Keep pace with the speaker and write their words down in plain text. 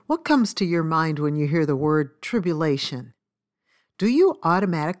What comes to your mind when you hear the word tribulation? Do you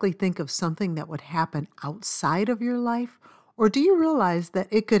automatically think of something that would happen outside of your life, or do you realize that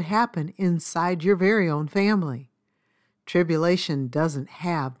it could happen inside your very own family? Tribulation doesn't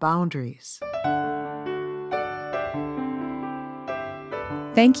have boundaries.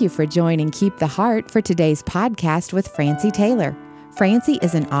 Thank you for joining Keep the Heart for today's podcast with Francie Taylor. Francie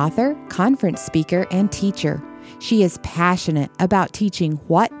is an author, conference speaker, and teacher. She is passionate about teaching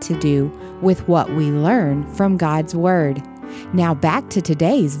what to do with what we learn from God's Word. Now back to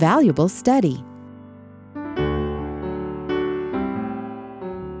today's valuable study.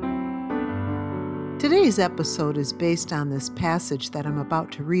 Today's episode is based on this passage that I'm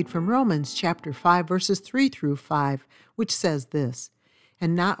about to read from Romans chapter 5, verses 3 through 5, which says this,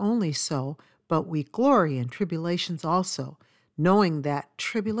 "And not only so, but we glory in tribulations also, knowing that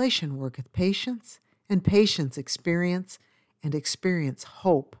tribulation worketh patience, and patience experience, and experience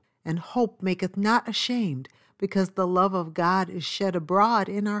hope. And hope maketh not ashamed, because the love of God is shed abroad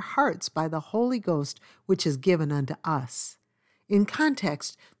in our hearts by the Holy Ghost, which is given unto us." In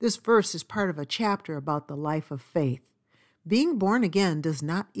context, this verse is part of a chapter about the life of faith. Being born again does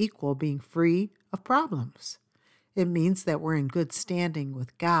not equal being free of problems. It means that we're in good standing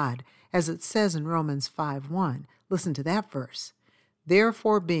with God, as it says in Romans 5:1. Listen to that verse.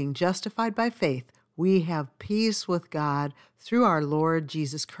 "Therefore, being justified by faith, we have peace with God through our Lord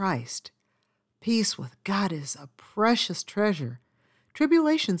Jesus Christ." Peace with God is a precious treasure.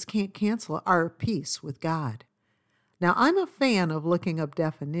 Tribulations can't cancel our peace with God. Now, I'm a fan of looking up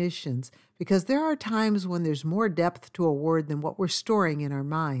definitions because there are times when there's more depth to a word than what we're storing in our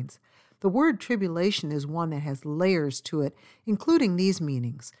minds. The word tribulation is one that has layers to it, including these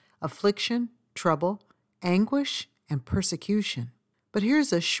meanings: affliction, trouble, anguish, and persecution. But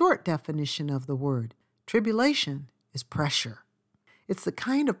here's a short definition of the word. Tribulation is pressure. It's the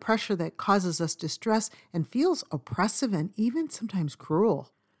kind of pressure that causes us distress and feels oppressive and even sometimes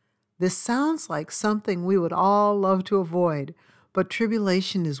cruel. This sounds like something we would all love to avoid, but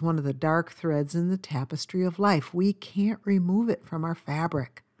tribulation is one of the dark threads in the tapestry of life. We can't remove it from our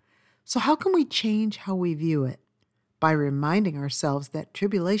fabric. So how can we change how we view it? By reminding ourselves that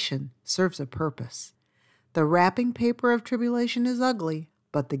tribulation serves a purpose. The wrapping paper of tribulation is ugly,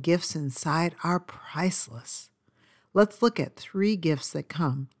 but the gifts inside are priceless. Let's look at 3 gifts that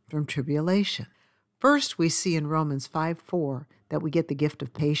come from tribulation. First, we see in Romans 5:4 that we get the gift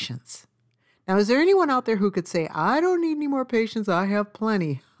of patience. Now, is there anyone out there who could say, "I don't need any more patience, I have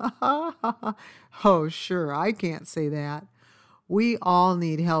plenty"? Oh, sure, I can't say that. We all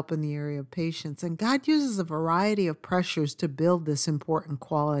need help in the area of patience, and God uses a variety of pressures to build this important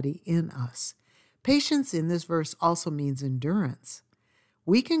quality in us. Patience in this verse also means endurance.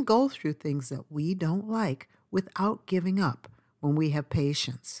 We can go through things that we don't like without giving up when we have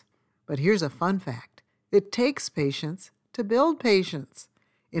patience. But here's a fun fact. It takes patience to build patience.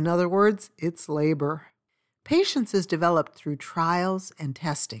 In other words, it's labor. Patience is developed through trials and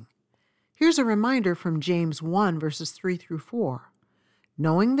testing. Here's a reminder from James 1, verses 3 through 4.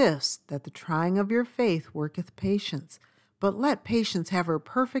 "Knowing this, that the trying of your faith worketh patience, but let patience have her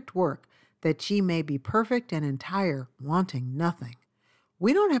perfect work, that ye may be perfect and entire, wanting nothing."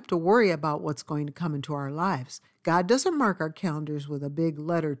 We don't have to worry about what's going to come into our lives. God doesn't mark our calendars with a big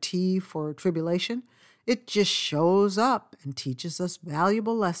letter T for tribulation. It just shows up and teaches us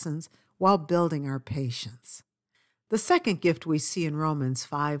valuable lessons while building our patience. The second gift we see in Romans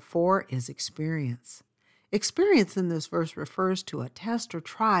 5:4 is experience. Experience in this verse refers to a test or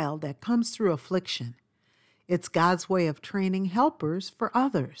trial that comes through affliction. It's God's way of training helpers for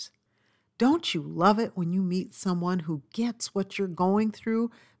others. Don't you love it when you meet someone who gets what you're going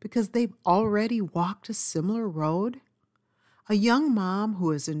through because they've already walked a similar road? A young mom who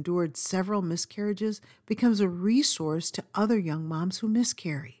has endured several miscarriages becomes a resource to other young moms who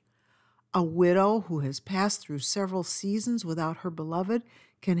miscarry. A widow who has passed through several seasons without her beloved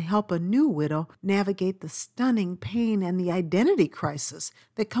can help a new widow navigate the stunning pain and the identity crisis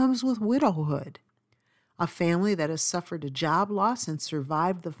that comes with widowhood. A family that has suffered a job loss and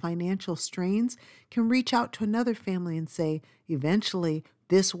survived the financial strains can reach out to another family and say, eventually,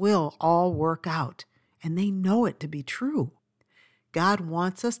 this will all work out. And they know it to be true. God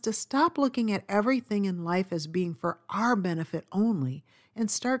wants us to stop looking at everything in life as being for our benefit only and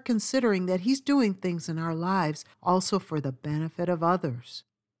start considering that He's doing things in our lives also for the benefit of others.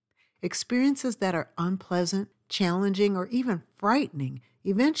 Experiences that are unpleasant, challenging, or even frightening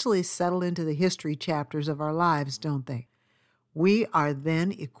eventually settle into the history chapters of our lives, don't they? We are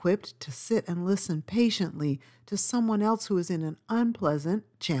then equipped to sit and listen patiently to someone else who is in an unpleasant,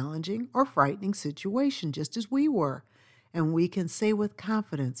 challenging, or frightening situation, just as we were. and we can say with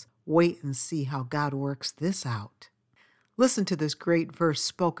confidence, wait and see how God works this out. Listen to this great verse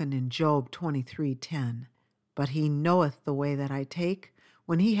spoken in Job 23:10. But he knoweth the way that I take.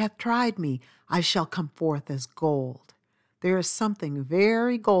 When he hath tried me, I shall come forth as gold. There is something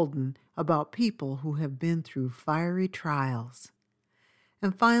very golden about people who have been through fiery trials.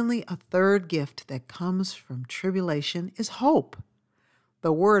 And finally, a third gift that comes from tribulation is hope.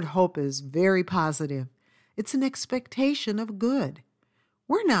 The word hope is very positive. It's an expectation of good.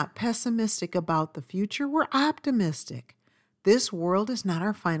 We're not pessimistic about the future, we're optimistic. This world is not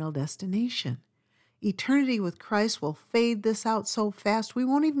our final destination. Eternity with Christ will fade this out so fast we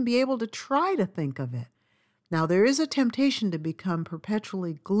won't even be able to try to think of it. Now, there is a temptation to become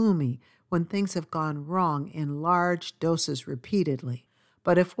perpetually gloomy when things have gone wrong in large doses repeatedly.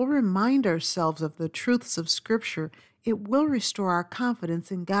 But if we'll remind ourselves of the truths of Scripture, it will restore our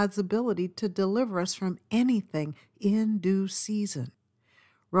confidence in God's ability to deliver us from anything in due season.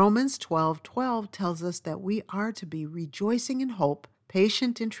 Romans 12:12 tells us that we are to be rejoicing in hope,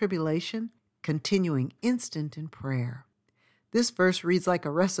 patient in tribulation, continuing instant in prayer. This verse reads like a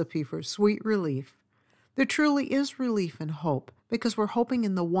recipe for sweet relief. There truly is relief and hope because we're hoping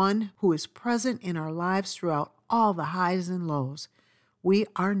in the one who is present in our lives throughout all the highs and lows. We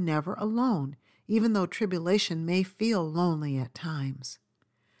are never alone, even though tribulation may feel lonely at times.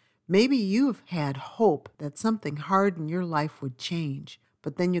 Maybe you've had hope that something hard in your life would change,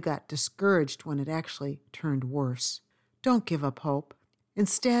 but then you got discouraged when it actually turned worse. Don't give up hope.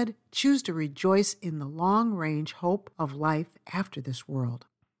 Instead, choose to rejoice in the long-range hope of life after this world.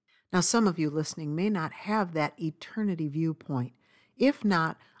 Now, some of you listening may not have that eternity viewpoint. If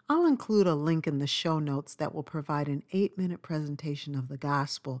not, I'll include a link in the show notes that will provide an 8-minute presentation of the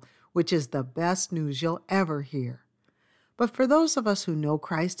gospel, which is the best news you'll ever hear. But for those of us who know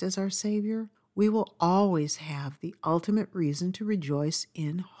Christ as our Savior, we will always have the ultimate reason to rejoice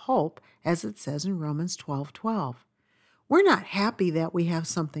in hope, as it says in Romans 12:12. We're not happy that we have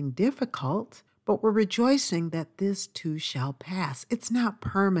something difficult, but we're rejoicing that this too shall pass. It's not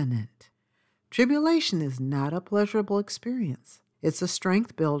permanent. Tribulation is not a pleasurable experience. It's a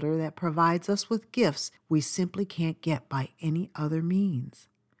strength builder that provides us with gifts we simply can't get by any other means.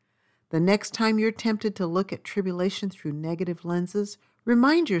 The next time you're tempted to look at tribulation through negative lenses,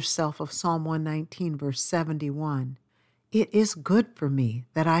 remind yourself of Psalm 119, verse 71. It is good for me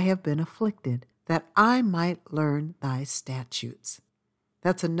that I have been afflicted, that I might learn thy statutes.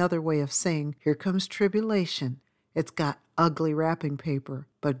 That's another way of saying, here comes tribulation. It's got ugly wrapping paper,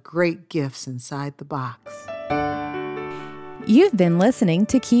 but great gifts inside the box. You've been listening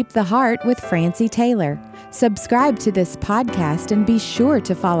to Keep the Heart with Francie Taylor. Subscribe to this podcast and be sure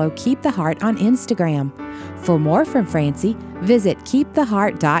to follow Keep the Heart on Instagram. For more from Francie, visit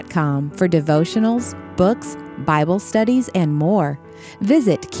keeptheheart.com for devotionals, books, Bible studies, and more.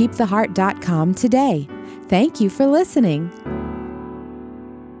 Visit keeptheheart.com today. Thank you for listening.